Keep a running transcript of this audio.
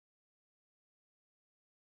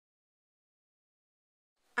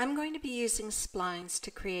I'm going to be using splines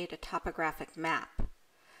to create a topographic map.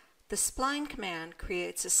 The spline command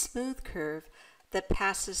creates a smooth curve that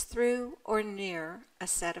passes through or near a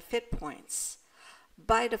set of fit points.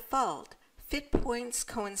 By default, fit points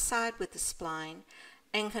coincide with the spline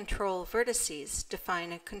and control vertices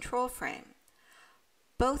define a control frame.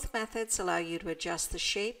 Both methods allow you to adjust the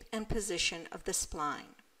shape and position of the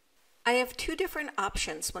spline. I have two different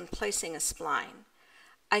options when placing a spline.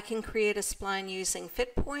 I can create a spline using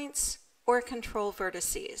fit points or control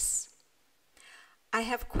vertices. I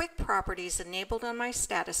have quick properties enabled on my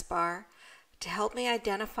status bar to help me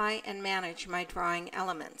identify and manage my drawing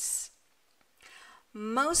elements.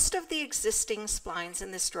 Most of the existing splines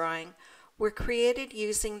in this drawing were created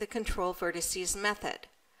using the control vertices method.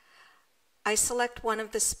 I select one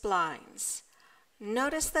of the splines.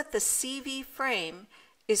 Notice that the CV frame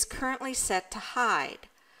is currently set to hide.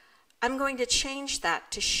 I'm going to change that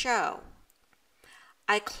to show.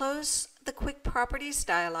 I close the Quick Properties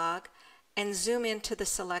dialog and zoom into the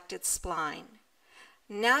selected spline.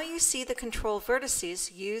 Now you see the control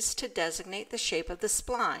vertices used to designate the shape of the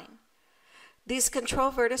spline. These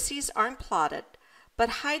control vertices aren't plotted, but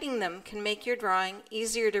hiding them can make your drawing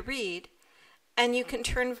easier to read, and you can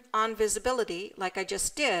turn on visibility, like I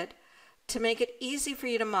just did, to make it easy for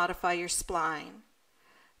you to modify your spline.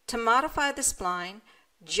 To modify the spline,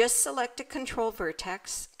 just select a control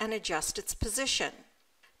vertex and adjust its position.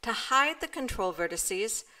 To hide the control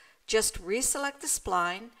vertices, just reselect the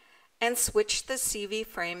spline and switch the CV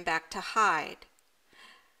frame back to hide.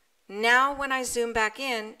 Now when I zoom back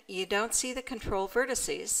in, you don't see the control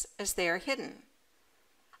vertices as they are hidden.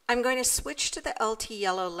 I'm going to switch to the LT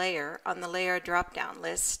yellow layer on the layer drop-down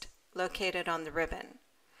list located on the ribbon.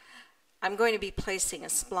 I'm going to be placing a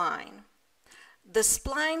spline. The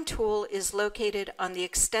spline tool is located on the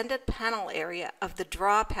extended panel area of the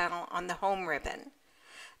draw panel on the home ribbon.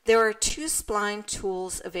 There are two spline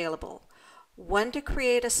tools available, one to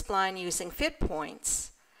create a spline using fit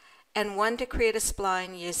points and one to create a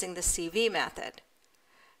spline using the CV method.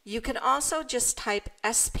 You can also just type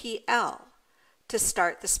SPL to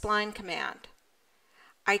start the spline command.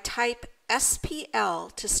 I type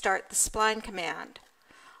SPL to start the spline command.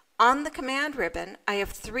 On the command ribbon, I have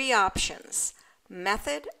three options: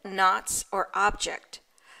 method, knots, or object.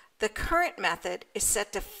 The current method is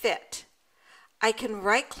set to fit. I can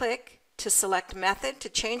right-click to select method to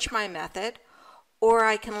change my method, or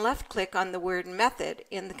I can left-click on the word method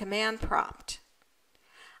in the command prompt.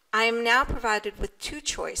 I am now provided with two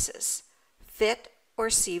choices, fit or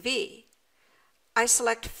CV. I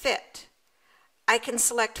select fit. I can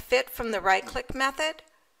select fit from the right-click method,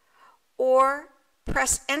 or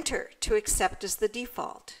press enter to accept as the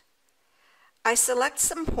default. I select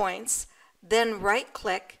some points, then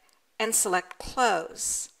right-click and select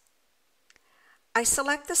Close. I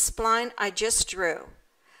select the spline I just drew.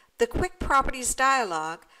 The Quick Properties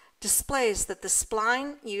dialog displays that the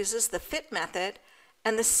spline uses the Fit method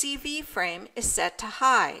and the CV frame is set to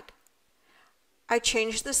Hide. I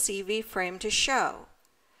change the CV frame to Show.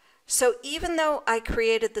 So even though I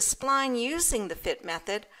created the spline using the Fit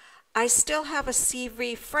method, I still have a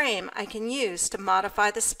CV frame I can use to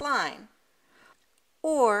modify the spline.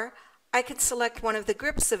 Or I could select one of the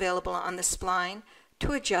grips available on the spline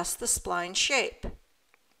to adjust the spline shape.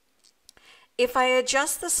 If I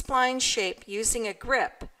adjust the spline shape using a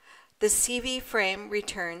grip, the CV frame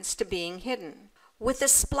returns to being hidden. With the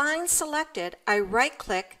spline selected, I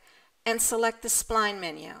right-click and select the spline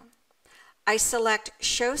menu. I select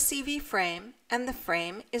Show CV Frame and the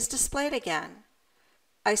frame is displayed again.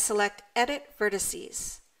 I select Edit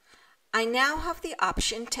Vertices. I now have the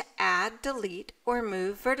option to add, delete, or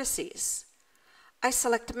move vertices. I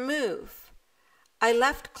select Move. I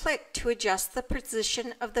left-click to adjust the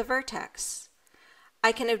position of the vertex.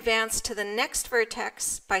 I can advance to the next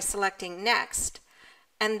vertex by selecting Next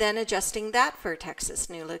and then adjusting that vertex's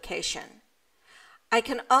new location. I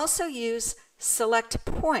can also use Select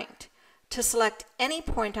Point to select any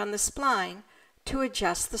point on the spline to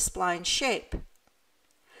adjust the spline shape.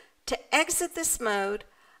 To exit this mode,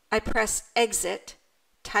 I press Exit,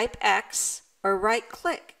 type X, or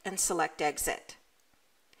right-click and select Exit.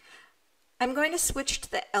 I'm going to switch to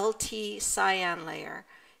the LT cyan layer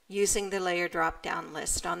using the layer drop-down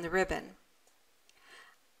list on the ribbon.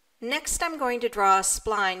 Next, I'm going to draw a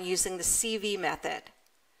spline using the CV method.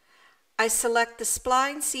 I select the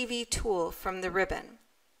Spline CV tool from the ribbon.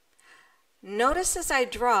 Notice as I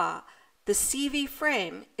draw, the CV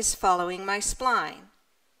frame is following my spline.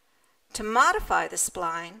 To modify the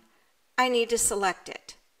spline, I need to select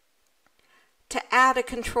it. To add a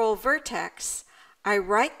control vertex, I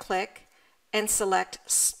right-click and select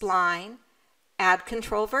Spline, Add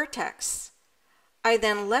control vertex. I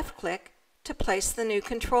then left-click to place the new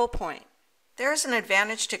control point. There is an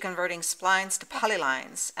advantage to converting splines to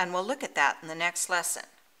polylines, and we'll look at that in the next lesson.